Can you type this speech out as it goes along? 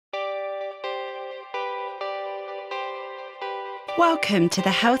Welcome to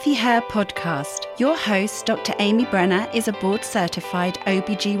the Healthy Hair Podcast. Your host, Dr. Amy Brenner, is a board-certified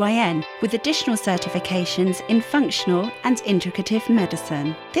OBGYN with additional certifications in functional and integrative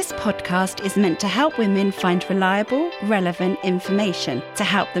medicine. This podcast is meant to help women find reliable, relevant information to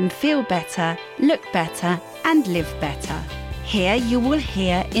help them feel better, look better, and live better. Here you will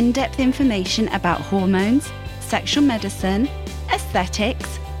hear in-depth information about hormones, sexual medicine,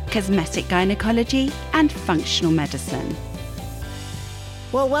 aesthetics, cosmetic gynecology, and functional medicine.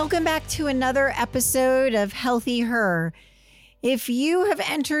 Well, welcome back to another episode of Healthy Her. If you have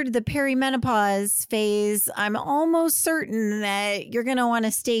entered the perimenopause phase, I'm almost certain that you're going to want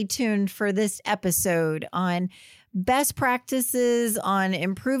to stay tuned for this episode on best practices on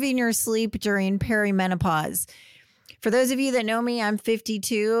improving your sleep during perimenopause. For those of you that know me, I'm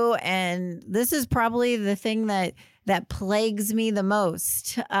 52, and this is probably the thing that plagues me the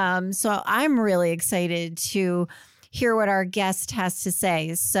most. So I'm really excited to hear what our guest has to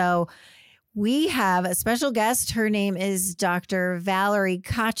say. So we have a special guest. Her name is Dr. Valerie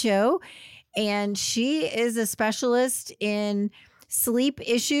Cacho, and she is a specialist in sleep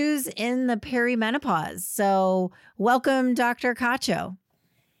issues in the perimenopause. So welcome, Dr. Cacho.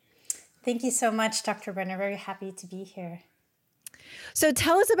 Thank you so much, Dr. Brenner. Very happy to be here. So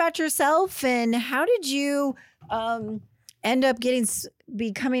tell us about yourself and how did you end up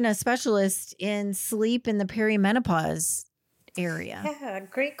becoming a specialist in sleep in the perimenopause area? Yeah,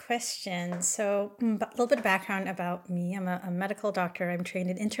 great question. So a little bit of background about me. I'm a medical doctor. I'm trained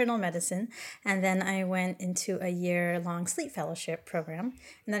in internal medicine. And then I went into a year-long sleep fellowship program.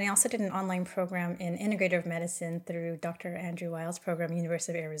 And then I also did an online program in integrative medicine through Dr. Andrew Weil's program,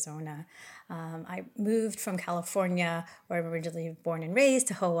 University of Arizona. I moved from California, where I'm originally born and raised,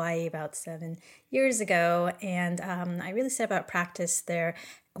 to Hawaii about 7 years ago. And I really set about practice there,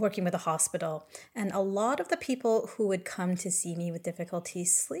 working with a hospital. And a lot of the people who would come to see me with difficulty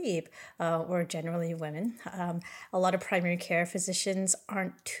sleep were generally women. A lot of primary care physicians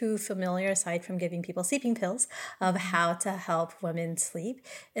aren't too familiar, aside from giving people sleeping pills, of how to help women sleep.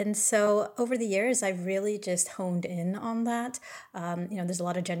 And so over the years, I've really just honed in on that. There's a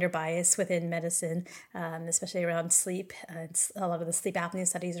lot of gender bias within medicine, especially around sleep. A lot of the sleep apnea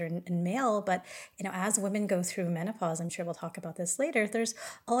studies are in male, but as women go through menopause, I'm sure we'll talk about this later, there's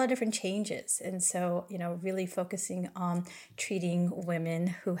a lot of different changes. And so, really focusing on treating women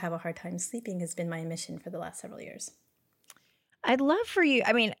who have a hard time sleeping has been my mission for the last several years. I'd love for you.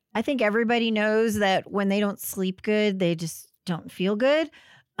 I think everybody knows that when they don't sleep good, they just don't feel good.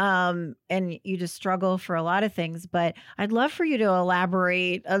 And you just struggle for a lot of things. But I'd love for you to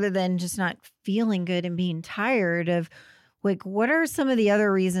elaborate, other than just not feeling good and being tired, of what are some of the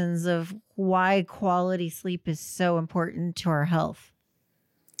other reasons of why quality sleep is so important to our health?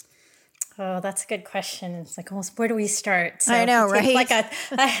 Oh, that's a good question. It's like, almost, where do we start? So I know, right? Like a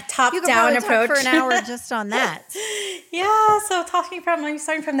top-down approach. Talk for an hour just on that. Yeah. So starting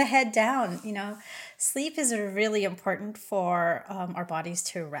from the head down, sleep is really important for our bodies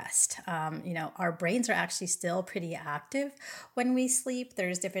to rest. Our brains are actually still pretty active when we sleep.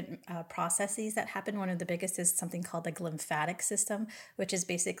 There's different processes that happen. One of the biggest is something called the glymphatic system, which is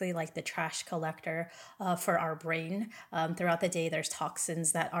basically like the trash collector for our brain. Throughout the day, there's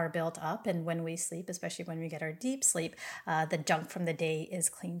toxins that are built up. And when we sleep, especially when we get our deep sleep, the junk from the day is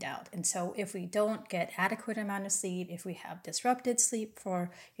cleaned out. And so if we don't get adequate amount of sleep, if we have disrupted sleep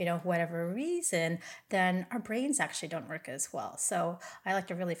for, whatever reason, then our brains actually don't work as well. So I like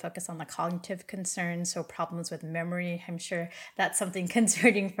to really focus on the cognitive concerns, so problems with memory. I'm sure that's something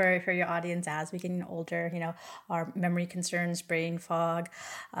concerning for your audience as we get older, our memory concerns, brain fog,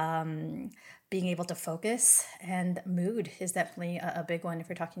 being able to focus, and mood is definitely a big one if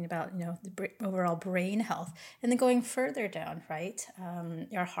we're talking about, the overall brain health. And then going further down, right,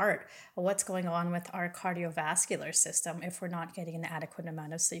 our heart, what's going on with our cardiovascular system if we're not getting an adequate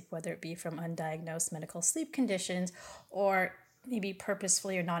amount of sleep, whether it be from undiagnosed medical sleep conditions or maybe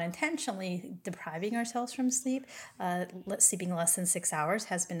purposefully or not intentionally depriving ourselves from sleep. Sleeping less than 6 hours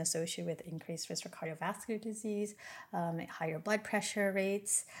has been associated with increased risk for cardiovascular disease, higher blood pressure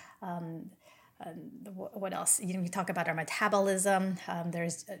rates. What else? We talk about our metabolism.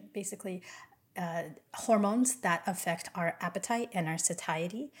 There's basically hormones that affect our appetite and our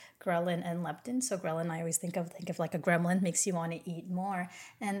satiety, ghrelin and leptin. So ghrelin, I always think of like a gremlin, makes you want to eat more.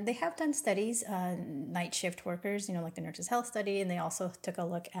 And they have done studies, night shift workers, like the Nurses Health Study, and they also took a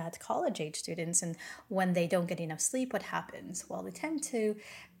look at college age students. And when they don't get enough sleep, what happens? Well, they tend to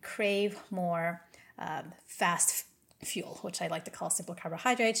crave more fast fuel, which I like to call simple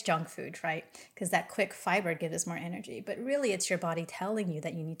carbohydrates, junk food, right? Because that quick fiber gives us more energy. But really, it's your body telling you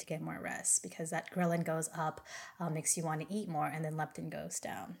that you need to get more rest, because that ghrelin goes up, makes you want to eat more, and then leptin goes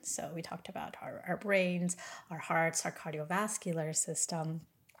down. So we talked about our brains, our hearts, our cardiovascular system.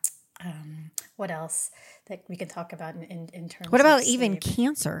 What else that we can talk about in terms What about of even sleep?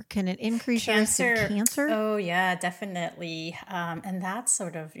 Cancer? Can it increase your risk of cancer? Oh yeah, definitely. And that's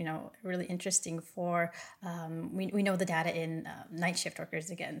sort of, really interesting for, we know the data in night shift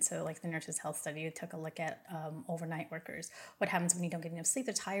workers again. So like the Nurses Health Study took a look at overnight workers. What happens when you don't get enough sleep?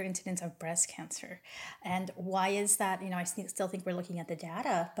 There's higher incidence of breast cancer. And why is that? I still think we're looking at the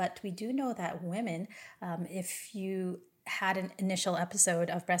data, but we do know that women, if you had an initial episode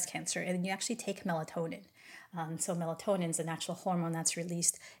of breast cancer and you actually take melatonin. So melatonin is a natural hormone that's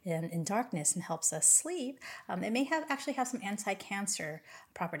released in darkness and helps us sleep. It may actually have some anti-cancer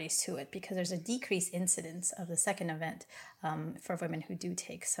properties to it, because there's a decreased incidence of the second event for women who do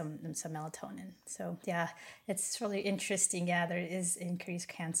take some melatonin. So yeah, it's really interesting. Yeah, there is increased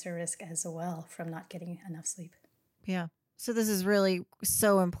cancer risk as well from not getting enough sleep. Yeah. So this is really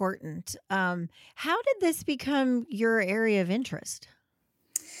so important. How did this become your area of interest?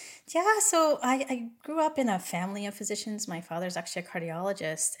 Yeah, so I grew up in a family of physicians. My father's actually a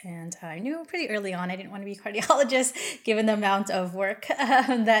cardiologist, and I knew pretty early on I didn't want to be a cardiologist given the amount of work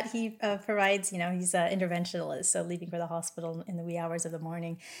that he provides. He's an interventionalist, so leaving for the hospital in the wee hours of the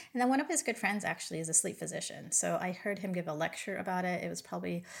morning. And then one of his good friends actually is a sleep physician. So I heard him give a lecture about it. It was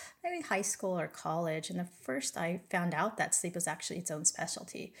probably maybe high school or college. And the first I found out that sleep was actually its own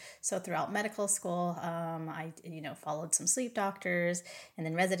specialty. So throughout medical school, I followed some sleep doctors, and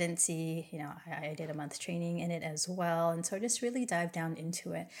then residency. I did a month training in it as well. And so I just really dived down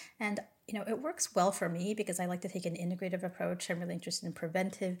into it. And it works well for me because I like to take an integrative approach. I'm really interested in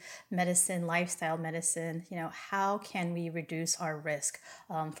preventive medicine, lifestyle medicine. How can we reduce our risk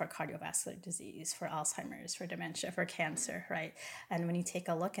for cardiovascular disease, for Alzheimer's, for dementia, for cancer, right? And when you take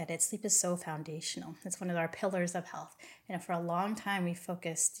a look at it, sleep is so foundational. It's one of our pillars of health. For a long time, we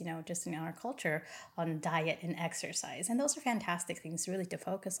focused, just in our culture on diet and exercise. And those are fantastic things really to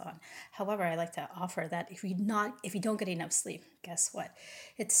focus on. However, I like to offer that if you don't get enough sleep, guess what?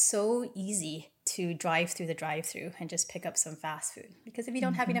 It's so easy to drive through the drive-through and just pick up some fast food. Because if you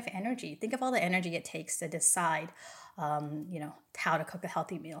don't have enough energy, think of all the energy it takes to decide, how to cook a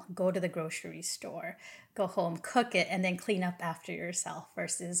healthy meal. Go to the grocery store, go home, cook it, and then clean up after yourself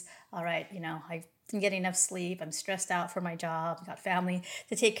versus, all right, I didn't get enough sleep. I'm stressed out for my job. Got family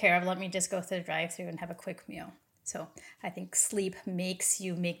to take care of. Let me just go through the drive-through and have a quick meal. So I think sleep makes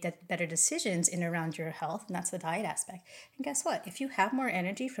you make better decisions in around your health, and that's the diet aspect. And guess what? If you have more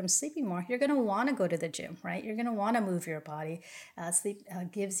energy from sleeping more, you're going to want to go to the gym, right? You're going to want to move your body. Sleep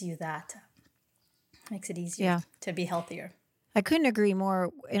gives you that, makes it easier to be healthier. I couldn't agree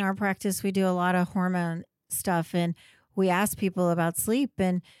more. In our practice, we do a lot of hormone stuff, and we ask people about sleep.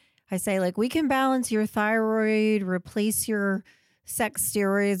 And I say, we can balance your thyroid, replace your sex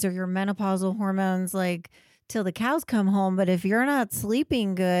steroids or your menopausal hormones, till the cows come home. But if you're not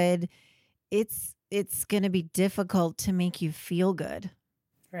sleeping good, it's going to be difficult to make you feel good.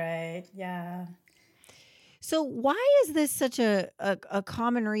 Right. Yeah. So why is this such a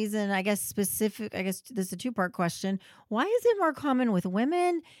common reason? I guess this is a two-part question. Why is it more common with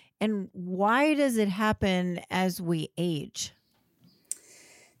women, and why does it happen as we age?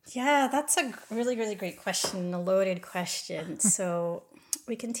 Yeah, that's a really, really great question, a loaded question. So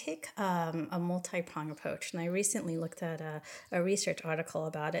we can take a multi-pronged approach. And I recently looked at a research article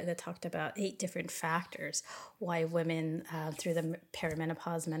about it that talked about 8 different factors why women through the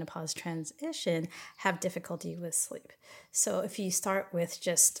perimenopause, menopause transition have difficulty with sleep. So if you start with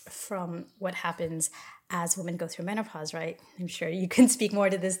just from what happens as women go through menopause, right? I'm sure you can speak more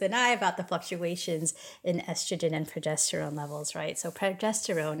to this than I about the fluctuations in estrogen and progesterone levels, right? So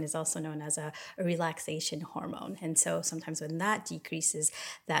progesterone is also known as a relaxation hormone. And so sometimes when that decreases,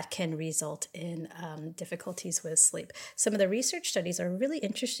 that can result in difficulties with sleep. Some of the research studies are really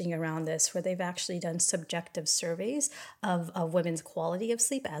interesting around this, where they've actually done subjective surveys of women's quality of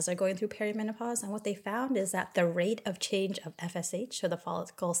sleep as they're going through perimenopause. And what they found is that the rate of change of FSH, so the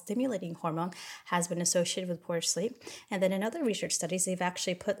follicle stimulating hormone, has been associated with poor sleep. And then in other research studies, they've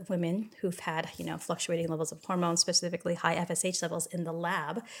actually put women who've had, fluctuating levels of hormones, specifically high FSH levels, in the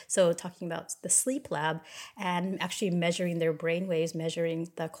lab. So talking about the sleep lab, and actually measuring their brain waves, measuring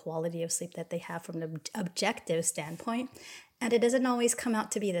the quality of sleep that they have from an objective standpoint. And it doesn't always come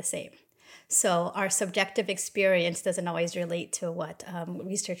out to be the same. So our subjective experience doesn't always relate to what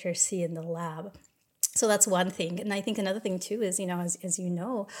researchers see in the lab. So that's one thing. And I think another thing too is, as you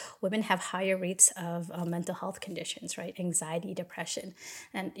know, women have higher rates of mental health conditions, right? Anxiety, depression.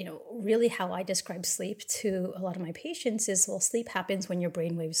 And, really how I describe sleep to a lot of my patients is, well, sleep happens when your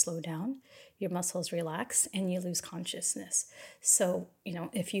brain waves slow down, your muscles relax, and you lose consciousness. So,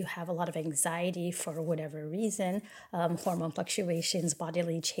 if you have a lot of anxiety for whatever reason, hormone fluctuations,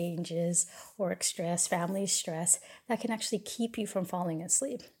 bodily changes, work stress, family stress, that can actually keep you from falling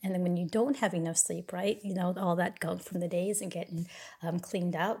asleep. And then when you don't have enough sleep, right, all that gunk from the day isn't getting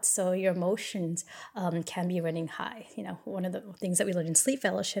cleaned out. So your emotions can be running high. One of the things that we learned in sleep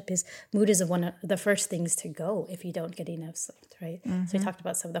fellowship is mood is one of the first things to go if you don't get enough sleep, right? So we talked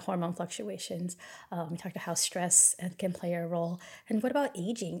about some of the hormone fluctuations. We talked about how stress can play a role. And what about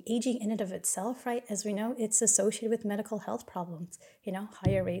aging? Aging in and of itself, right? As we know, it's associated with medical health problems,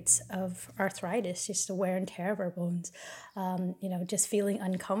 higher rates of arthritis, just the wear and tear of our bones, just feeling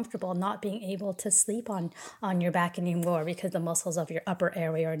uncomfortable, not being able to sleep on your back anymore because the muscles of your upper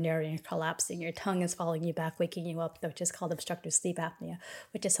airway are narrowing and collapsing. Your tongue is falling you back, waking you up, which is called obstructive sleep apnea,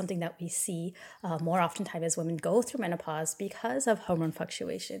 which is something that we see more oftentimes as women go through menopause because of hormone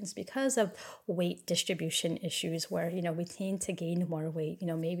fluctuations, because of weight distribution issues where, we tend to gain more weight.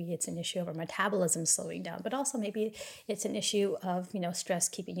 Maybe it's an issue of our metabolism slowing down, but also maybe it's an issue of, stress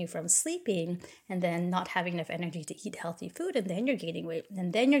keeping you from sleeping and then not having enough energy to eat healthy food. And then you're gaining weight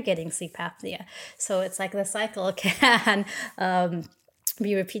and then you're getting sleep apnea. So it's like the cycle can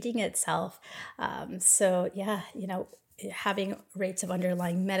be repeating itself. Having rates of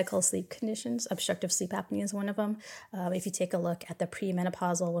underlying medical sleep conditions, obstructive sleep apnea is one of them. If you take a look at the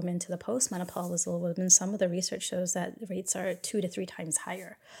premenopausal women to the postmenopausal women, some of the research shows that rates are 2 to 3 times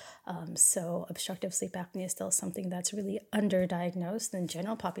higher. So obstructive sleep apnea is still something that's really underdiagnosed in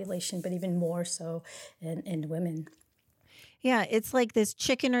general population, but even more so in women. Yeah, it's like this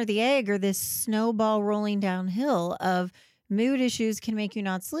chicken or the egg or this snowball rolling downhill of mood issues can make you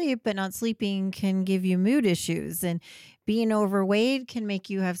not sleep, but not sleeping can give you mood issues. And being overweight can make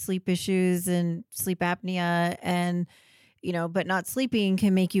you have sleep issues and sleep apnea. And, but not sleeping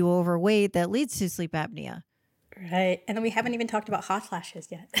can make you overweight that leads to sleep apnea. Right. And then we haven't even talked about hot flashes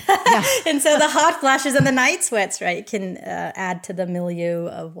yet. Yeah. And so the hot flashes and the night sweats, right, can add to the milieu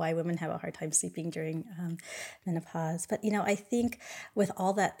of why women have a hard time sleeping during menopause. But, I think with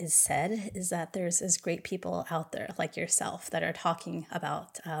all that is said is that there's great people out there like yourself that are talking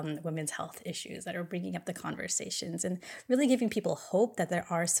about women's health issues, that are bringing up the conversations and really giving people hope that there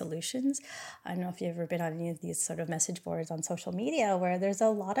are solutions. I don't know if you've ever been on any of these sort of message boards on social media where there's a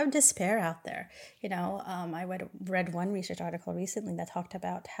lot of despair out there. I read one research article recently that talked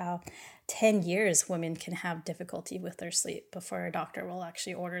about how 10 years women can have difficulty with their sleep before a doctor will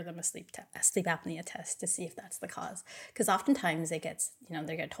actually order them a sleep apnea test to see if that's the cause. Because oftentimes they get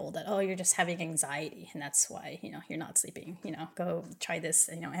told that, oh, you're just having anxiety and that's why, you're not sleeping, go try this,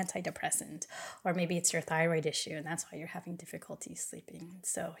 antidepressant, or maybe it's your thyroid issue and that's why you're having difficulty sleeping.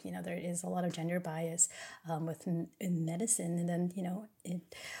 So, there is a lot of gender bias in medicine. And then,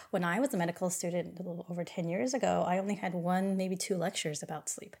 when I was a medical student a little over 10 years ago, I only had 1, maybe 2 lectures about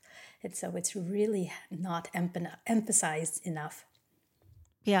sleep. And so it's really not emphasized enough.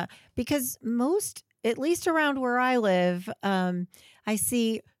 Yeah, because most, at least around where I live, I would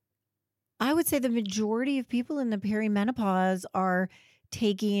say the majority of people in the perimenopause are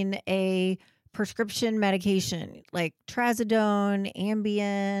taking a prescription medication like trazodone,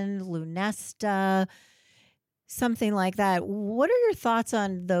 Ambien, Lunesta, something like that. What are your thoughts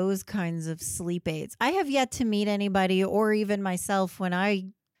on those kinds of sleep aids? I have yet to meet anybody, or even myself when I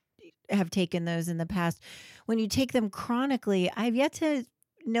have taken those in the past. When you take them chronically, I've yet to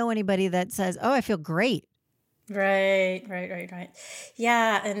know anybody that says, oh, I feel great. Right.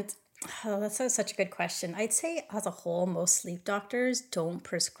 Yeah. And that's such a good question. I'd say as a whole, most sleep doctors don't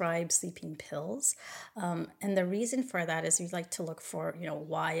prescribe sleeping pills. And the reason for that is we like to look for,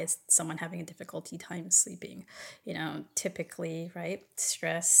 why is someone having a difficulty time sleeping? Typically, right,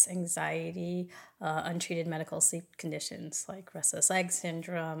 stress, anxiety, untreated medical sleep conditions like restless leg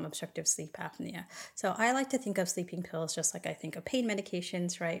syndrome, obstructive sleep apnea. So I like to think of sleeping pills just like I think of pain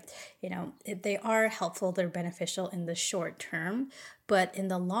medications, right? They are helpful, they're beneficial in the short term, but in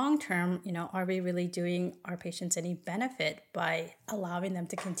the long term, are we really doing our patients any benefit by allowing them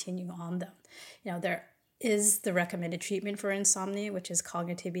to continue on them? There is the recommended treatment for insomnia, which is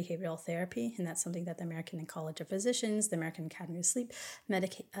cognitive behavioral therapy. And that's something that the American College of Physicians, the American Academy of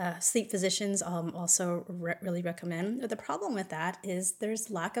Sleep physicians also really recommend. The problem with that is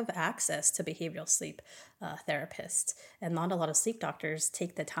there's lack of access to behavioral sleep therapists, and not a lot of sleep doctors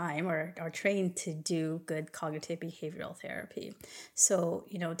take the time or are trained to do good cognitive behavioral therapy. So,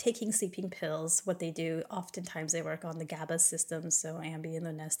 taking sleeping pills, what they do, oftentimes they work on the GABA system, so Ambien,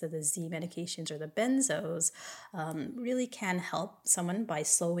 Lunesta, the Z medications, or the benzos, really can help someone by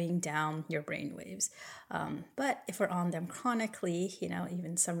slowing down your brain waves. But if we're on them chronically,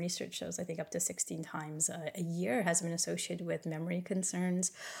 even some research shows, I think up to 16 times a year has been associated with memory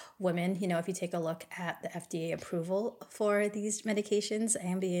concerns. Women, if you take a look at the FDA approval for these medications,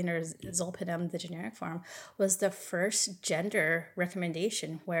 Ambien or Zolpidem, the generic form, was the first gender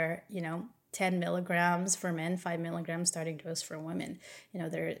recommendation where, 10 milligrams for men, 5 milligrams starting dose for women.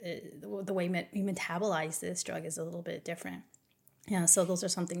 The way we metabolize this drug is a little bit different. Yeah, so those are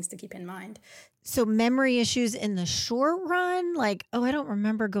some things to keep in mind. So memory issues in the short run, like, oh, I don't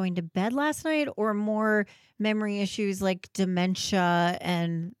remember going to bed last night, or more memory issues like dementia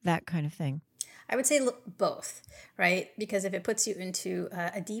and that kind of thing? I would say both, right? Because if it puts you into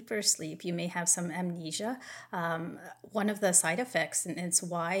a deeper sleep, you may have some amnesia. One of the side effects, and it's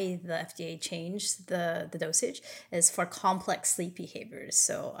why the FDA changed the dosage, is for complex sleep behaviors.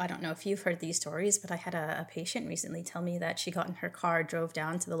 So I don't know if you've heard these stories, but I had a patient recently tell me that she got in her car, drove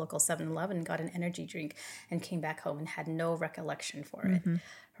down to the local 7-Eleven, got an energy drink, and came back home and had no recollection for it.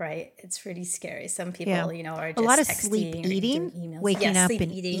 Right? It's pretty scary. Some people, are just a lot of texting sleep or eating, doing emails. waking up sleep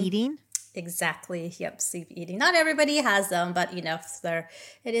and eating. Exactly. Yep. Sleep eating. Not everybody has them, but it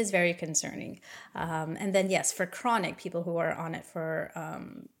is very concerning. And then yes, for chronic people who are on it for,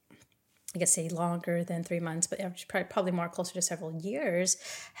 I guess say longer than 3 months, but probably more closer to several years,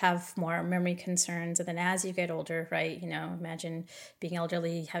 have more memory concerns. And then as you get older, right, imagine being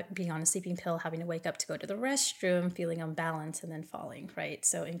elderly, being on a sleeping pill, having to wake up to go to the restroom, feeling unbalanced, and then falling, right?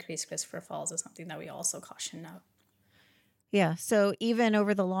 So increased risk for falls is something that we also caution of. Yeah. So even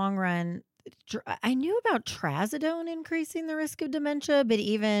over the long run, I knew about trazodone increasing the risk of dementia, but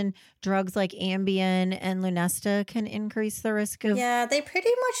even drugs like Ambien and Lunesta can increase the risk of. Yeah, they pretty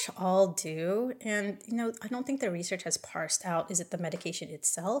much all do. And, I don't think the research has parsed out, is it the medication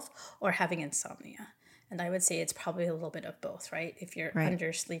itself or having insomnia? And I would say it's probably a little bit of both, right? If you're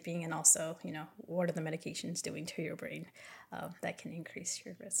undersleeping, and also, what are the medications doing to your brain that can increase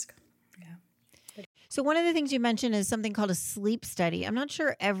your risk? Yeah. So one of the things you mentioned is something called a sleep study. I'm not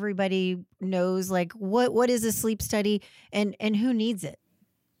sure everybody knows, like, what is a sleep study and who needs it?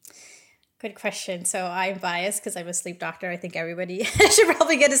 Good question. So I'm biased because I'm a sleep doctor. I think everybody should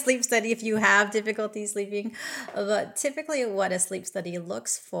probably get a sleep study if you have difficulty sleeping. But typically what a sleep study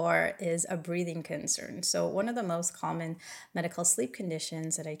looks for is a breathing concern. So one of the most common medical sleep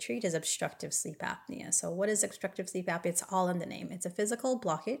conditions that I treat is obstructive sleep apnea. So what is obstructive sleep apnea? It's all in the name. It's a physical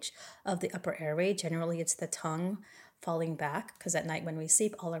blockage of the upper airway. Generally, it's the tongue falling back, because at night when we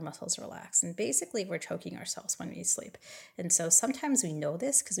sleep, all our muscles relax. And basically, we're choking ourselves when we sleep. And so sometimes we know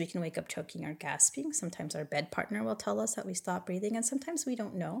this because we can wake up choking or gasping. Sometimes our bed partner will tell us that we stop breathing. And sometimes we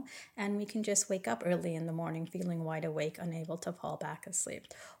don't know. And we can just wake up early in the morning feeling wide awake, unable to fall back asleep.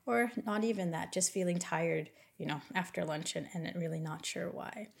 Or not even that, just feeling tired, after lunch and really not sure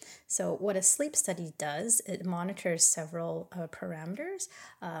why. So what a sleep study does, it monitors several parameters.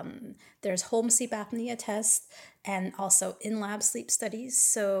 There's home sleep apnea tests and also in-lab sleep studies.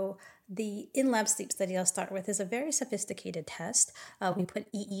 So the in-lab sleep study I'll start with is a very sophisticated test. We put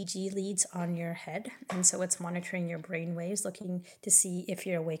EEG leads on your head, and so it's monitoring your brain waves, looking to see if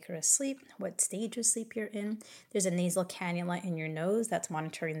you're awake or asleep, what stage of sleep you're in. There's a nasal cannula in your nose that's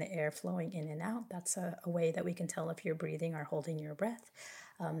monitoring the air flowing in and out. That's a way that we can tell if you're breathing or holding your breath.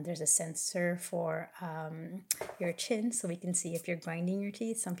 There's a sensor for your chin, so we can see if you're grinding your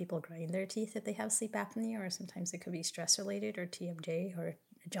teeth. Some people grind their teeth if they have sleep apnea, or sometimes it could be stress related or TMJ or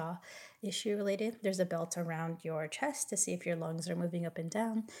jaw issue related. There's a belt around your chest to see if your lungs are moving up and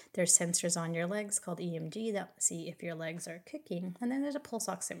down. There's sensors on your legs called EMG that see if your legs are kicking. And then there's a pulse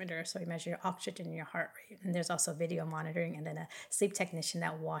oximeter, so we measure your oxygen and your heart rate. And there's also video monitoring, and then a sleep technician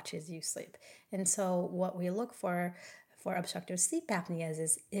that watches you sleep. And so what we look for obstructive sleep apnea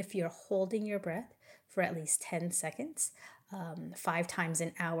is if you're holding your breath for at least 10 seconds, 5 times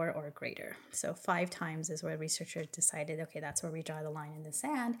an hour or greater. So 5 times is where researchers decided, okay, that's where we draw the line in the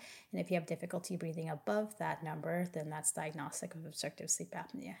sand. And if you have difficulty breathing above that number, then that's diagnostic of obstructive sleep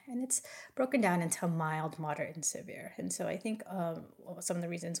apnea. And it's broken down into mild, moderate, and severe. And so I think some of the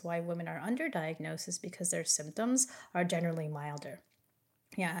reasons why women are underdiagnosed is because their symptoms are generally milder.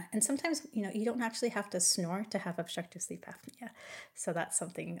 Yeah. And sometimes, you don't actually have to snore to have obstructive sleep apnea. So that's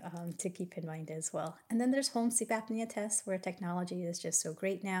something to keep in mind as well. And then there's home sleep apnea tests where technology is just so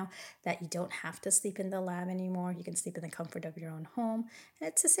great now that you don't have to sleep in the lab anymore. You can sleep in the comfort of your own home. And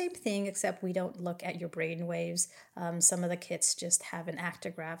it's the same thing, except we don't look at your brain waves. Some of the kits just have an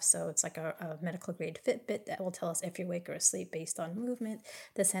actigraph. So it's like a medical grade Fitbit that will tell us if you're awake or asleep based on movement.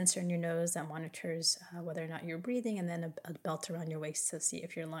 The sensor in your nose that monitors whether or not you're breathing, and then a belt around your waist to see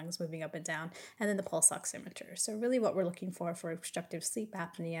if your lungs moving up and down, and then the pulse oximeter. So really what we're looking for obstructive sleep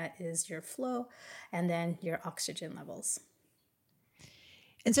apnea is your flow and then your oxygen levels.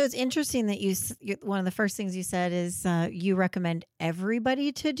 And so it's interesting that one of the first things you said is you recommend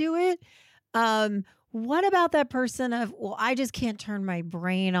everybody to do it. What about that person well, I just can't turn my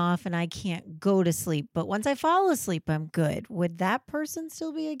brain off and I can't go to sleep, but once I fall asleep, I'm good. Would that person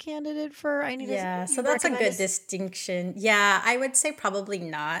still be a candidate for so that's a good distinction. Yeah, I would say probably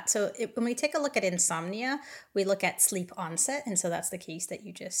not. So when we take a look at insomnia, we look at sleep onset. And so that's the case that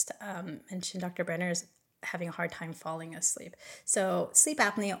you just mentioned, Dr. Brenner, is having a hard time falling asleep. So sleep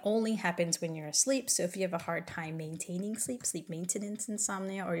apnea only happens when you're asleep. So if you have a hard time maintaining sleep maintenance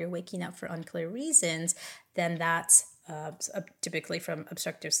insomnia, or you're waking up for unclear reasons, then that's typically from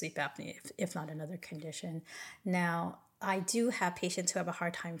obstructive sleep apnea, if not another condition. Now, I do have patients who have a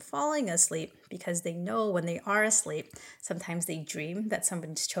hard time falling asleep because they know when they are asleep, sometimes they dream that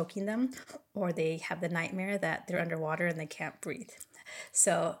somebody's choking them, or they have the nightmare that they're underwater and they can't breathe.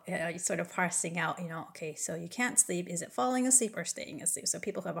 So you're sort of parsing out, okay, so you can't sleep. Is it falling asleep or staying asleep? So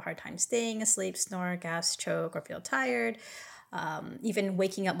people who have a hard time staying asleep, snore, gasp, choke, or feel tired, even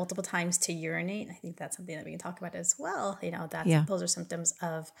waking up multiple times to urinate. I think that's something that we can talk about as well. Those are symptoms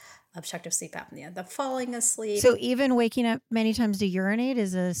of obstructive sleep apnea. The falling asleep. So even waking up many times to urinate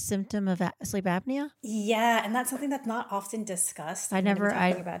is a symptom of sleep apnea? Yeah, and that's something that's not often discussed. I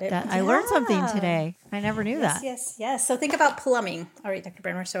learned something today. I never knew that. Yes. So think about plumbing. All right, Dr.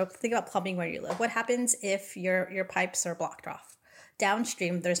 Brenner. So think about plumbing where you live. What happens if your pipes are blocked off?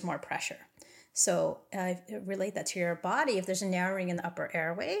 Downstream, there's more pressure. So relate that to your body. If there's a narrowing in the upper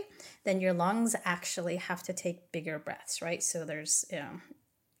airway, then your lungs actually have to take bigger breaths, right? So there's,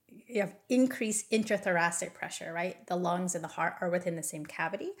 you have increased intrathoracic pressure, right? The lungs and the heart are within the same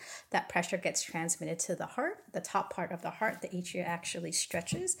cavity. That pressure gets transmitted to the heart. The top part of the heart, the atria, actually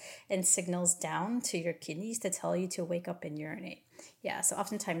stretches and signals down to your kidneys to tell you to wake up and urinate. Yeah, so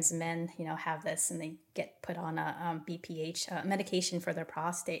oftentimes men, have this and they get put on a BPH medication for their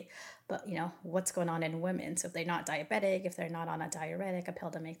prostate. But, what's going on in women? So if they're not diabetic, if they're not on a diuretic, a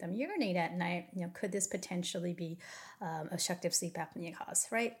pill to make them urinate at night, could this potentially be obstructive sleep apnea cause,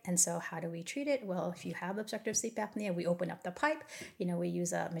 right? And so how do we treat it? Well, if you have obstructive sleep apnea, we open up the pipe. We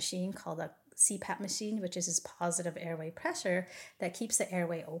use a machine called a CPAP machine, which is this positive airway pressure that keeps the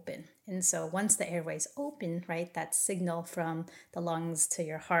airway open. And so once the airway is open, right, that signal from the lungs to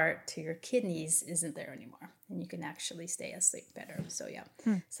your heart to your kidneys isn't there anymore. And you can actually stay asleep better. So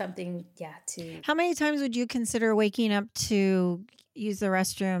something, to... How many times would you consider waking up to use the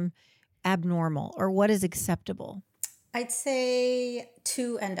restroom abnormal, or what is acceptable? I'd say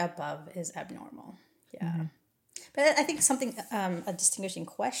 2 and above is abnormal. Yeah. Mm-hmm. But I think something, a distinguishing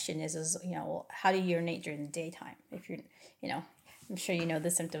question is how do you urinate during the daytime? If you're, I'm sure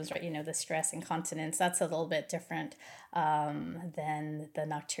the symptoms, right? The stress, incontinence, that's a little bit different than the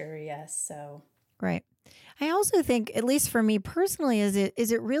nocturia. So. Right. I also think, at least for me personally, is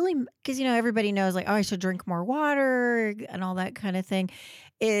it really, because, everybody knows like, oh, I should drink more water and all that kind of thing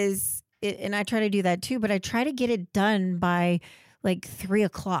and I try to do that too, but I try to get it done by like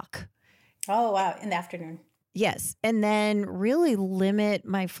 3:00. Oh, wow. In the afternoon. Yes. And then really limit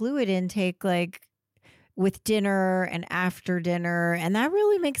my fluid intake like with dinner and after dinner. And that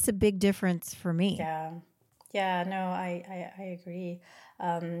really makes a big difference for me. Yeah. Yeah, no, I agree.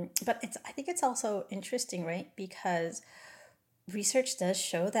 But I think it's also interesting, right? Because research does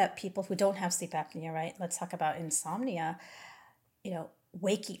show that people who don't have sleep apnea, right? Let's talk about insomnia,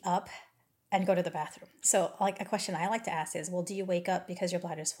 waking up and go to the bathroom. So like a question I like to ask is, well, do you wake up because your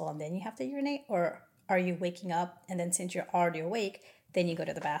bladder's full and then you have to urinate? Or are you waking up and then since you're already awake, then you go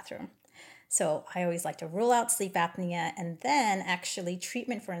to the bathroom? So I always like to rule out sleep apnea, and then actually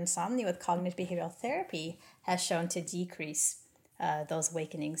treatment for insomnia with cognitive behavioral therapy has shown to decrease those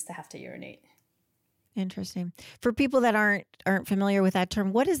awakenings to have to urinate. Interesting. For people that aren't familiar with that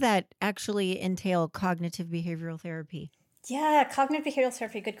term, what does that actually entail, cognitive behavioral therapy? Yeah, cognitive behavioral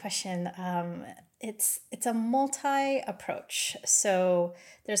therapy, good question. It's a multi approach. So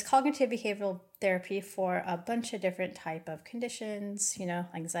there's cognitive behavioral therapy for a bunch of different type of conditions,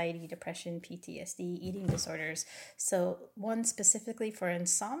 anxiety, depression, PTSD, eating disorders. So one specifically for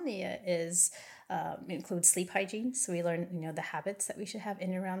insomnia is includes sleep hygiene. So we learn, the habits that we should have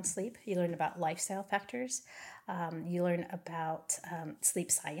in and around sleep. You learn about lifestyle factors. You learn about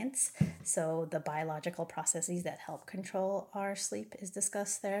sleep science. So the biological processes that help control our sleep is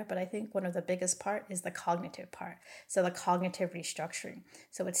discussed there. But I think one of the biggest part is the cognitive part. So the cognitive restructuring.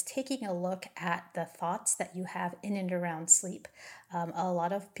 So it's taking a look at the thoughts that you have in and around sleep. A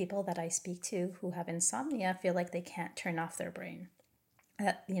lot of people that I speak to who have insomnia feel like they can't turn off their brain.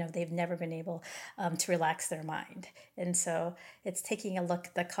 They've never been able to relax their mind. And so it's taking a look,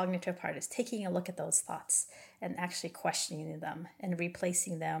 the cognitive part is taking a look at those thoughts and actually questioning them and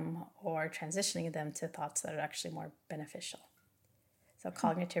replacing them or transitioning them to thoughts that are actually more beneficial. So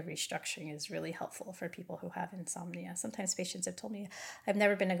cognitive restructuring is really helpful for people who have insomnia. Sometimes patients have told me, I've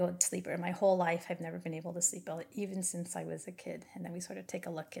never been a good sleeper. My whole life, I've never been able to sleep well, even since I was a kid. And then we sort of take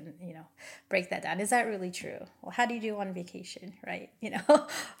a look and, break that down. Is that really true? Well, how do you do on vacation, right? Or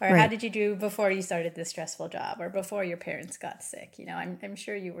Right. how did you do before you started this stressful job or before your parents got sick? I'm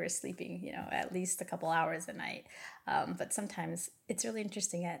sure you were sleeping, at least a couple hours a night. But sometimes it's really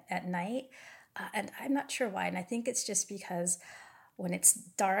interesting at night. And I'm not sure why. And I think it's just because when it's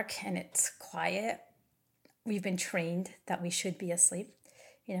dark and it's quiet, we've been trained that we should be asleep,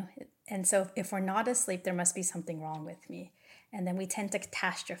 and so if we're not asleep, there must be something wrong with me. And then we tend to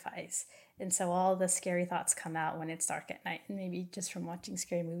catastrophize. And so all the scary thoughts come out when it's dark at night, and maybe just from watching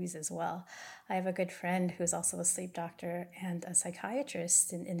scary movies as well. I have a good friend who's also a sleep doctor and a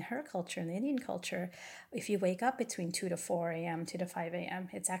psychiatrist. In her culture, in the Indian culture, if you wake up between 2 to 4 a.m., 2 to 5 a.m.,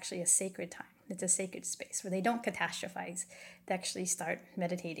 it's actually a sacred time. It's a sacred space where they don't catastrophize. They actually start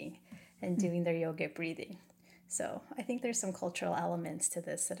meditating and doing their yogic breathing. So I think there's some cultural elements to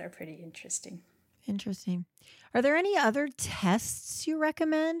this that are pretty interesting. Interesting. Are there any other tests you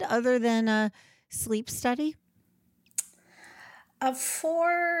recommend other than a sleep study?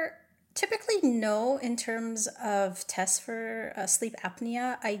 For typically, no, in terms of tests for sleep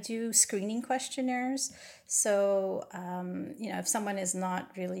apnea, I do screening questionnaires. So, if someone is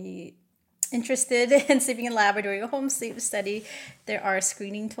not really interested in sleeping in lab or doing a home sleep study, there are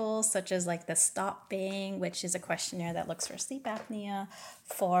screening tools such as like the Stop Bang, which is a questionnaire that looks for sleep apnea.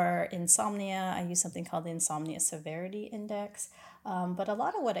 For insomnia, I use something called the Insomnia Severity Index. But a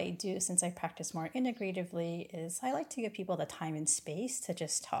lot of what I do, since I practice more integratively, is I like to give people the time and space to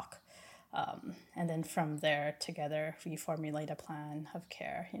just talk. And then from there, together, we formulate a plan of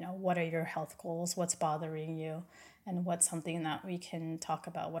care. What are your health goals? What's bothering you? And what's something that we can talk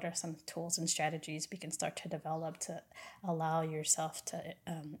about? What are some tools and strategies we can start to develop to allow yourself to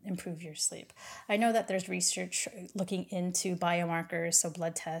improve your sleep? I know that there's research looking into biomarkers, so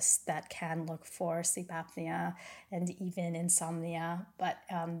blood tests that can look for sleep apnea and even insomnia, but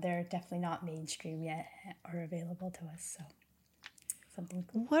they're definitely not mainstream yet or available to us. So something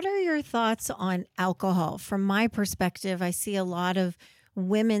cool. What are your thoughts on alcohol? From my perspective, I see a lot of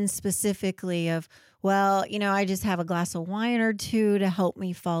women specifically of, well, I just have a glass of wine or two to help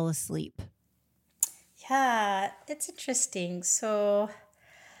me fall asleep. Yeah, it's interesting. So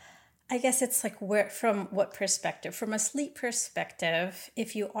I guess it's like from what perspective? From a sleep perspective,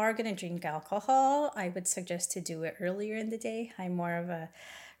 if you are going to drink alcohol, I would suggest to do it earlier in the day. I'm more of a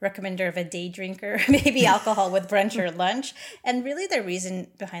recommender of a day drinker, maybe alcohol with brunch or lunch. And really the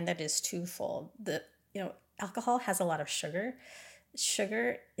reason behind that is twofold. Alcohol has a lot of sugar.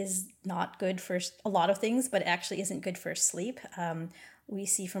 Sugar is not good for a lot of things, but it actually isn't good for sleep. We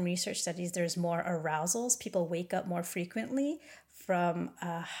see from research studies there's more arousals. People wake up more frequently from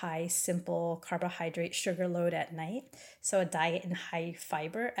a high simple carbohydrate sugar load at night. So a diet in high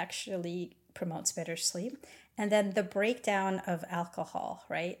fiber actually promotes better sleep. And then the breakdown of alcohol,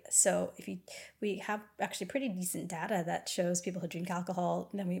 right? So we have actually pretty decent data that shows people who drink alcohol,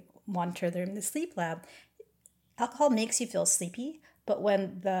 and then we monitor them in the sleep lab. Alcohol makes you feel sleepy, but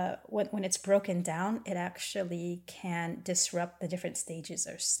when it's broken down, it actually can disrupt the different stages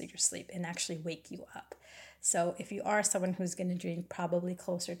of your sleep and actually wake you up. So if you are someone who's going to drink, probably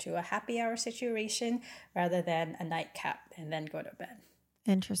closer to a happy hour situation rather than a nightcap and then go to bed.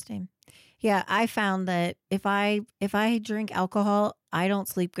 Interesting. Yeah, I found that if I drink alcohol, I don't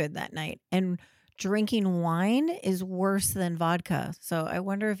sleep good that night. And drinking wine is worse than vodka. So I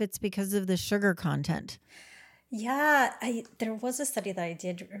wonder if it's because of the sugar content. Yeah, there was a study that I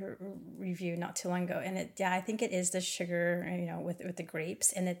did review not too long ago, and I think it is the sugar, with the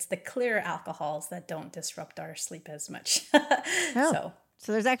grapes, and it's the clear alcohols that don't disrupt our sleep as much. Oh, So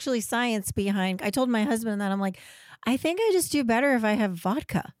so there's actually science behind. I told my husband that I'm like, I think I just do better if I have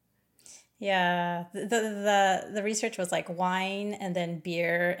vodka. yeah, the research was like wine and then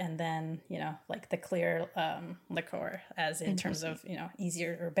beer and then like the clear liquor as in terms Interesting. of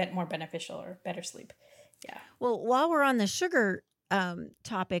easier or more beneficial or better sleep. Yeah. Well, while we're on the sugar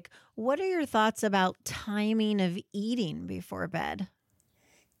topic, what are your thoughts about timing of eating before bed?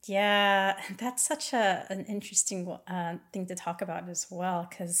 Yeah, that's such an interesting thing to talk about as well,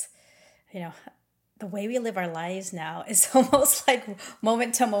 because you know the way we live our lives now is almost like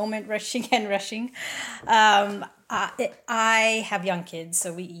moment to moment, rushing and rushing. I have young kids,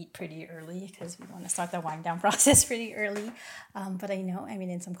 so we eat pretty early because we want to start the wind down process pretty early. But I know, I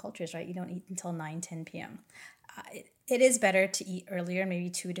mean, in some cultures, right, you don't eat until 9, 10 p.m. It is better to eat earlier, maybe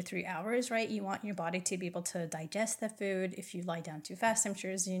 2 to 3 hours, right? You want your body to be able to digest the food. If you lie down too fast, I'm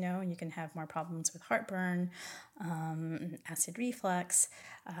sure as you know, you can have more problems with heartburn, acid reflux,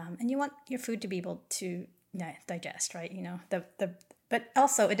 and you want your food to be able to digest, right? But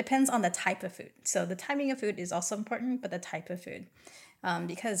also it depends on the type of food. So the timing of food is also important, but the type of food.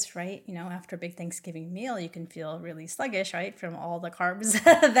 Because right, after a big Thanksgiving meal, you can feel really sluggish, right, from all the carbs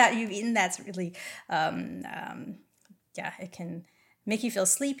that you've eaten. That's really, yeah, it can make you feel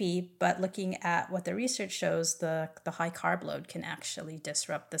sleepy. But looking at what the research shows, the high carb load can actually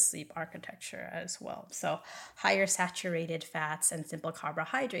disrupt the sleep architecture as well. So higher saturated fats and simple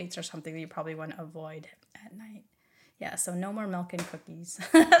carbohydrates are something that you probably want to avoid at night. Yeah, so no more milk and cookies.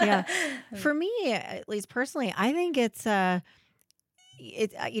 Yeah. For me, at least personally, I think it's kind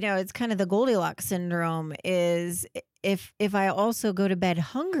of the Goldilocks syndrome is if I also go to bed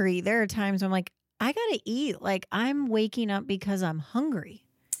hungry, there are times I'm like, I got to eat. Like I'm waking up because I'm hungry.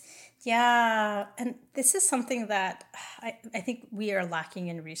 Yeah, and this is something that I think we are lacking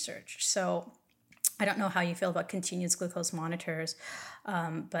in research. So I don't know how you feel about continuous glucose monitors,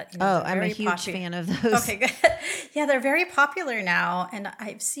 but Oh, they're I'm a very huge popular. fan of those. Okay, good. Yeah, they're very popular now, and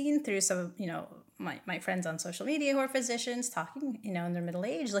I've seen through some, my friends on social media who are physicians talking, in their middle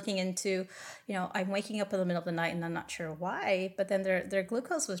age, looking into, I'm waking up in the middle of the night and I'm not sure why, but then their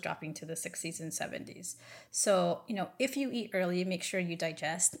glucose was dropping to the 60s and 70s. So, if you eat early, make sure you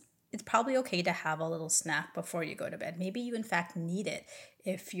digest. It's probably okay to have a little snack before you go to bed. Maybe you, in fact, need it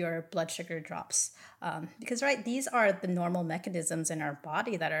if your blood sugar drops. Because, right, these are the normal mechanisms in our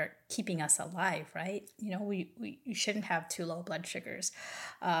body that are keeping us alive, right? We shouldn't have too low blood sugars.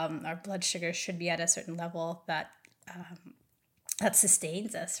 Our blood sugar should be at a certain level that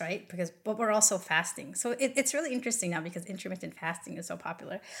sustains us, right? But we're also fasting. So it's really interesting now because intermittent fasting is so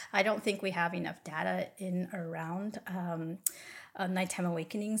popular. I don't think we have enough data in around nighttime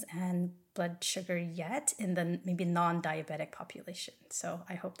awakenings and blood sugar yet in the maybe non-diabetic population. So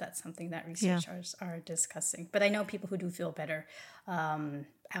I hope that's something that Yeah. researchers are discussing. But I know people who do feel better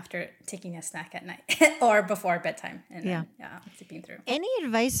after taking a snack at night or before bedtime and Yeah. then sleeping through. Any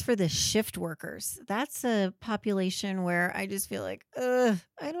advice for the shift workers? That's a population where I just feel like,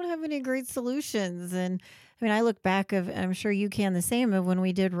 I don't have any great solutions. And I mean, I look back and I'm sure you can the same of when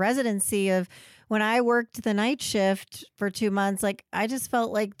we did residency of when I worked the night shift for 2 months, like I just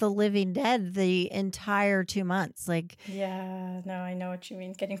felt like the living dead the entire 2 months. Like, Yeah, no, I know what you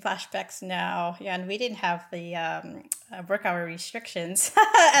mean. Getting flashbacks now. Yeah, and we didn't have the work hour restrictions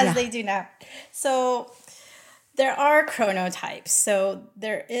as yeah, they do now. So there are chronotypes. So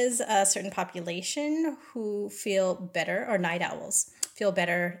there is a certain population who feel better, or night owls, feel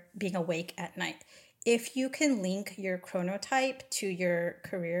better being awake at night. If you can link your chronotype to your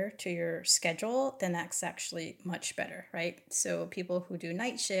career, to your schedule, then that's actually much better, right? So people who do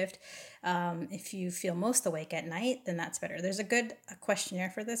night shift, if you feel most awake at night, then that's better. There's a good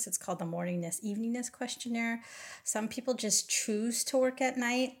questionnaire for this. It's called the morningness, eveningness questionnaire. Some people just choose to work at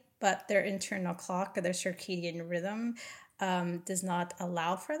night, but their internal clock or their circadian rhythm does not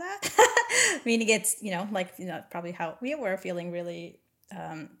allow for that. Meaning it's, probably how we were feeling really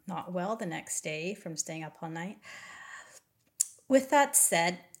not well the next day from staying up all night. With that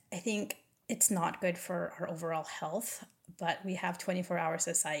said, I think it's not good for our overall health, but we have 24-hour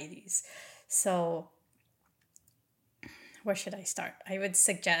societies. So where should I start? I would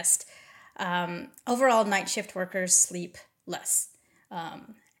suggest overall night shift workers sleep less.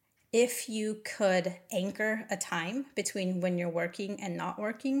 If you could anchor a time between when you're working and not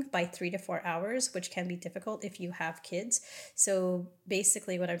working by 3 to 4 hours, which can be difficult if you have kids. So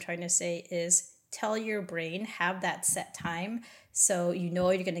basically what I'm trying to say is tell your brain, have that set time. So you know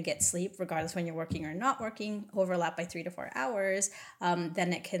you're going to get sleep regardless when you're working or not working, overlap by 3 to 4 hours,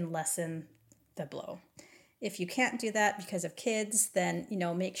 then it can lessen the blow. If you can't do that because of kids, then,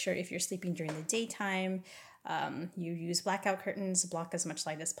 make sure if you're sleeping during the daytime, you use blackout curtains, block as much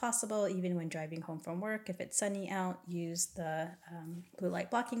light as possible, even when driving home from work. If it's sunny out, use the blue light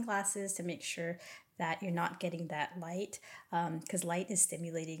blocking glasses to make sure that you're not getting that light, because light is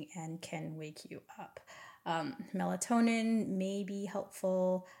stimulating and can wake you up. Melatonin may be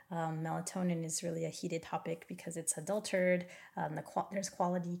helpful. Melatonin is really a heated topic because it's adulterated. There's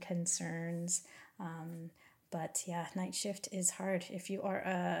quality concerns. But yeah, night shift is hard. If you are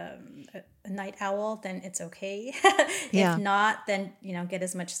a night owl, then it's okay. Yeah. If not, then, get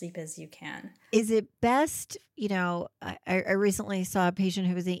as much sleep as you can. Is it best, I recently saw a patient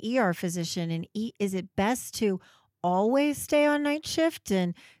who was an ER physician, and is it best to always stay on night shift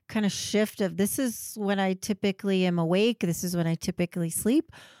and kind of shift of this is when I typically am awake, this is when I typically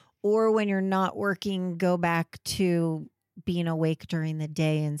sleep, or when you're not working, go back to being awake during the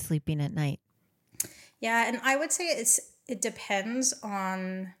day and sleeping at night? Yeah, and I would say it depends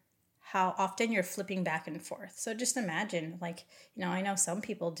on how often you're flipping back and forth. So just imagine, I know some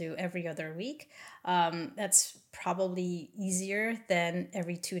people do every other week. That's probably easier than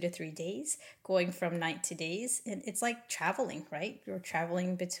every 2 to 3 days, going from night to days. And it's like traveling, right? You're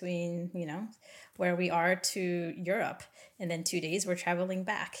traveling between, where we are to Europe, and then 2 days we're traveling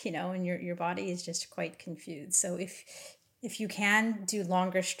back, and your body is just quite confused. So if you can do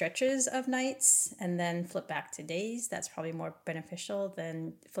longer stretches of nights and then flip back to days, that's probably more beneficial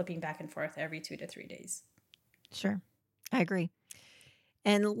than flipping back and forth every 2 to 3 days. Sure. I agree.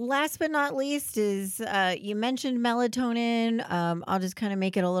 And last but not least is you mentioned melatonin. I'll just kind of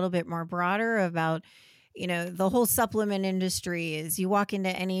make it a little bit more broader about, the whole supplement industry. Is you walk into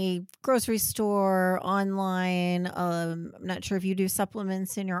any grocery store, online. I'm not sure if you do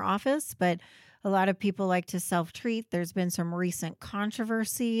supplements in your office, but a lot of people like to self-treat. There's been some recent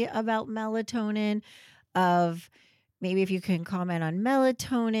controversy about melatonin, of maybe if you can comment on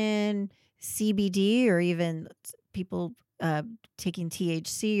melatonin, CBD, or even people taking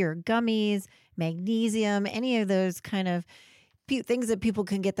THC or gummies, magnesium, any of those kind of things that people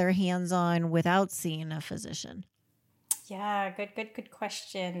can get their hands on without seeing a physician. Yeah, good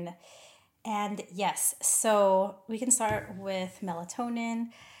question. And yes, so we can start with melatonin.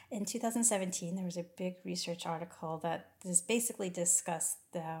 In 2017, there was a big research article that basically discussed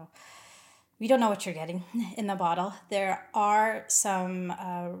we don't know what you're getting in the bottle. There are some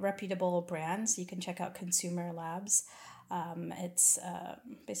reputable brands. You can check out Consumer Labs. It's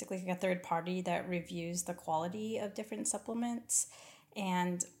basically like a third party that reviews the quality of different supplements.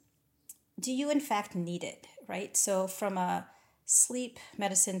 And do you in fact need it, right? So from a sleep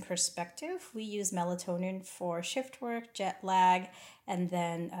medicine perspective, we use melatonin for shift work, jet lag, and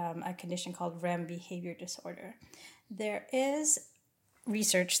then a condition called REM behavior disorder. There is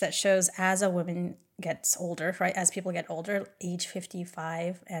research that shows as a woman gets older, right, as people get older, age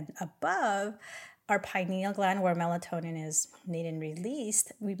 55 and above, our pineal gland, where melatonin is made and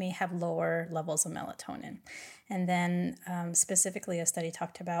released, we may have lower levels of melatonin. And then specifically a study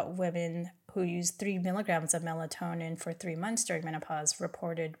talked about women who used 3 milligrams of melatonin for 3 months during menopause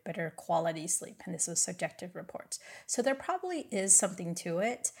reported better quality sleep. And this was subjective reports. So there probably is something to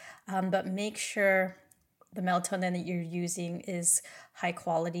it, but make sure the melatonin that you're using is high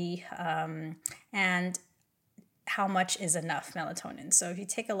quality, and how much is enough melatonin. So if you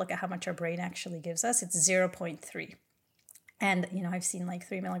take a look at how much our brain actually gives us, it's 0.3. And, I've seen like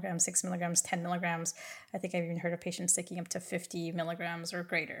 3 milligrams, 6 milligrams, 10 milligrams. I think I've even heard of patients taking up to 50 milligrams or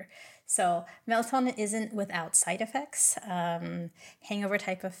greater. So melatonin isn't without side effects, hangover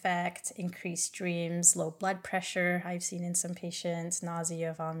type effect, increased dreams, low blood pressure I've seen in some patients,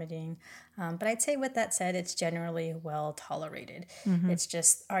 nausea, vomiting. But I'd say with that said, it's generally well tolerated. Mm-hmm. It's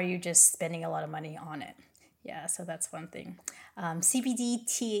just, are you just spending a lot of money on it? Yeah, so that's one thing. CBD,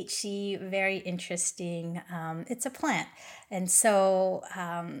 THC, very interesting. It's a plant. And so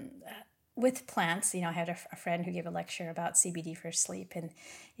with plants, I had a friend who gave a lecture about CBD for sleep. And,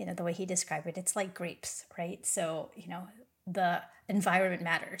 the way he described it, it's like grapes, right? So, the environment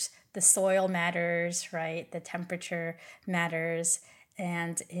matters. The soil matters, right? The temperature matters.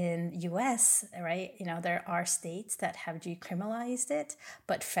 And in US, right, there are states that have decriminalized it,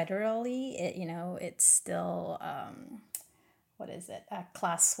 but federally, it's still, a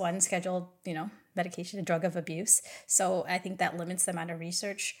class 1 scheduled, medication, a drug of abuse. So I think that limits the amount of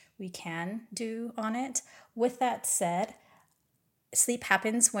research we can do on it. With that said, sleep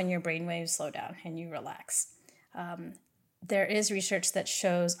happens when your brainwaves slow down and you relax. there is research that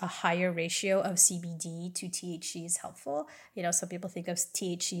shows a higher ratio of CBD to THC is helpful. Some people think of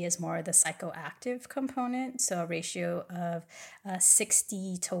THC as more the psychoactive component. So a ratio of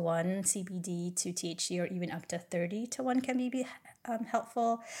 60 to 1 CBD to THC, or even up to 30 to 1 can be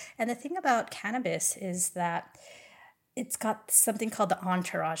helpful. And the thing about cannabis is that it's got something called the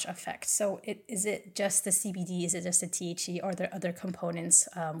entourage effect. So is it just the CBD? Is it just the THC? Or are there other components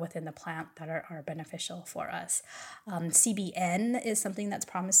within the plant that are beneficial for us? CBN is something that's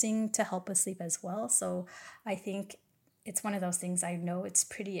promising to help us sleep as well. So I think it's one of those things. I know it's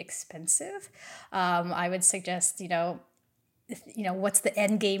pretty expensive. I would suggest, what's the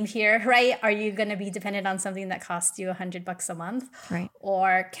end game here, right? Are you going to be dependent on something that costs you $100 a month? Right.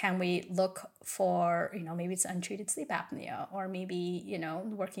 Or can we look for, maybe it's untreated sleep apnea, or maybe,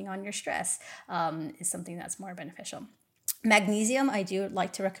 working on your stress is something that's more beneficial. Magnesium, I do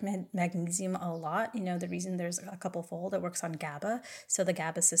like to recommend magnesium a lot. The reason there's a couple fold, it works on GABA. So the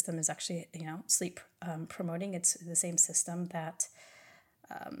GABA system is actually, sleep promoting. It's the same system that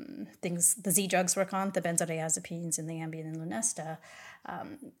the Z drugs work on, the benzodiazepines and the Ambien and Lunesta.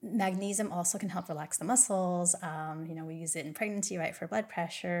 Magnesium also can help relax the muscles. We use it in pregnancy, right, for blood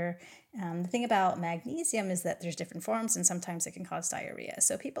pressure. The thing about magnesium is that there's different forms, and sometimes it can cause diarrhea.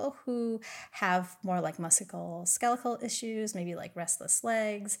 So people who have more like musculoskeletal issues, maybe like restless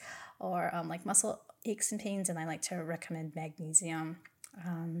legs, or like muscle aches and pains, and I like to recommend magnesium.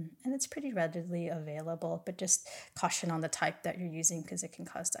 And it's pretty readily available, but just caution on the type that you're using because it can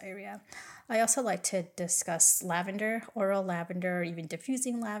cause diarrhea. I also like to discuss lavender, oral lavender, or even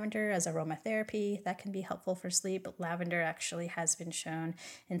diffusing lavender as aromatherapy. That can be helpful for sleep. Lavender actually has been shown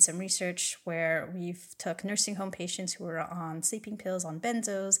in some research where we've took nursing home patients who were on sleeping pills, on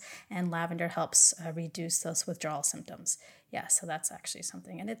benzos, and lavender helps reduce those withdrawal symptoms. Yeah, so that's actually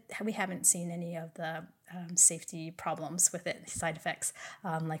something. And we haven't seen any of the safety problems with it, side effects,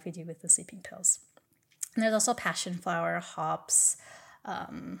 like we do with the sleeping pills. And there's also passion flower, hops,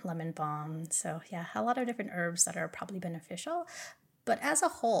 lemon balm. So yeah, a lot of different herbs that are probably beneficial. But as a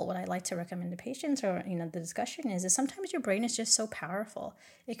whole, what I like to recommend to patients, or the discussion is sometimes your brain is just so powerful.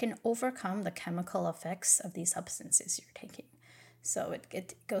 It can overcome the chemical effects of these substances you're taking. So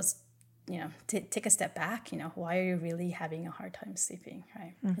it goes, take a step back, why are you really having a hard time sleeping,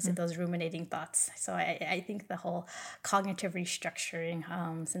 right? Mm-hmm. Is it those ruminating thoughts? So I think the whole cognitive restructuring,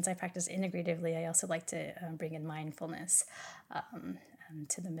 since I practice integratively, I also like to bring in mindfulness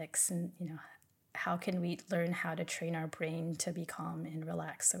to the mix. And, how can we learn how to train our brain to be calm and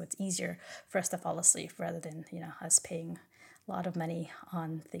relaxed so it's easier for us to fall asleep rather than, us paying a lot of money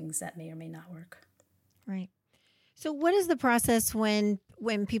on things that may or may not work. Right. So what is the process when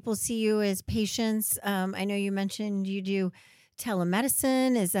people see you as patients? I know you mentioned you do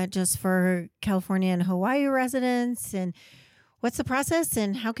telemedicine. Is that just for California and Hawaii residents? And what's the process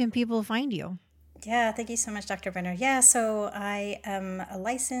and how can people find you? Yeah, thank you so much, Dr. Brenner. Yeah, so I am a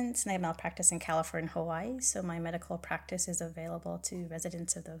licensed and I malpractice in California and Hawaii. So my medical practice is available to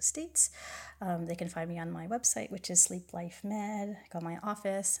residents of those states. They can find me on my website, which is Sleep Life Med. I got my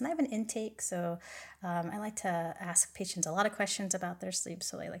office, and I have an intake. So I like to ask patients a lot of questions about their sleep.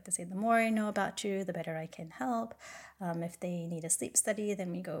 So I like to say, the more I know about you, the better I can help. If they need a sleep study,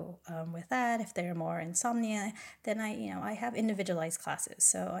 then we go with that. If they're more insomnia, then I have individualized classes.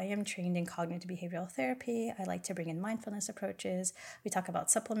 So I am trained in cognitive behavioral therapy. I like to bring in mindfulness approaches. We talk about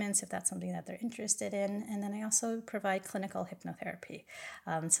supplements if that's something that they're interested in. And then I also provide clinical hypnotherapy.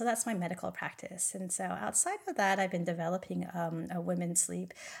 So that's my medical practice. And so outside of that, I've been developing a women's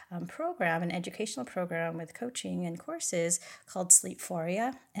sleep program, an educational program with coaching and courses called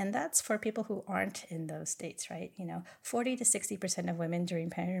Sleephoria. And that's for people who aren't in those states, right? 40 to 60% of women during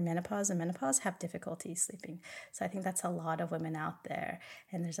perimenopause and menopause have difficulty sleeping. So I think that's a lot of women out there.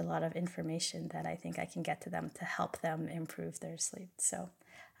 And there's a lot of information that I think I can get to them to help them improve their sleep. So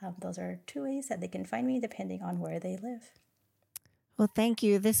those are 2 ways that they can find me depending on where they live. Well, thank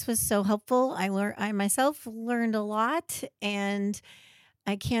you. This was so helpful. I myself learned a lot, and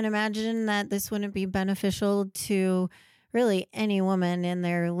I can't imagine that this wouldn't be beneficial to really any woman in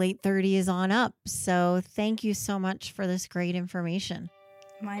their late 30s on up. So thank you so much for this great information.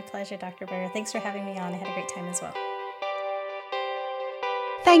 My pleasure, Dr. Brenner. Thanks for having me on. I had a great time as well.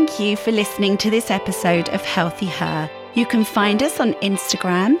 Thank you for listening to this episode of Healthy Her. You can find us on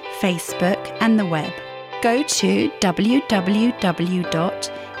Instagram, Facebook, and the web. Go to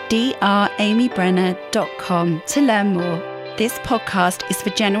www.dramybrenner.com to learn more. This podcast is for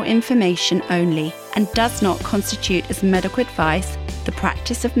general information only and does not constitute as medical advice, the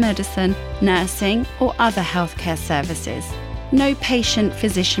practice of medicine, nursing, or other healthcare services. No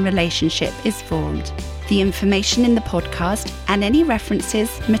patient-physician relationship is formed. The information in the podcast and any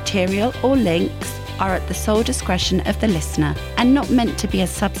references, material or links are at the sole discretion of the listener and not meant to be a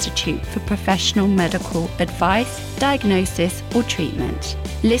substitute for professional medical advice, diagnosis or treatment.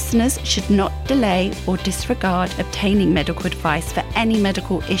 Listeners should not delay or disregard obtaining medical advice for any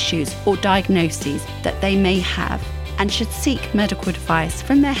medical issues or diagnoses that they may have, and should seek medical advice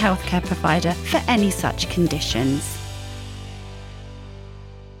from their healthcare provider for any such conditions.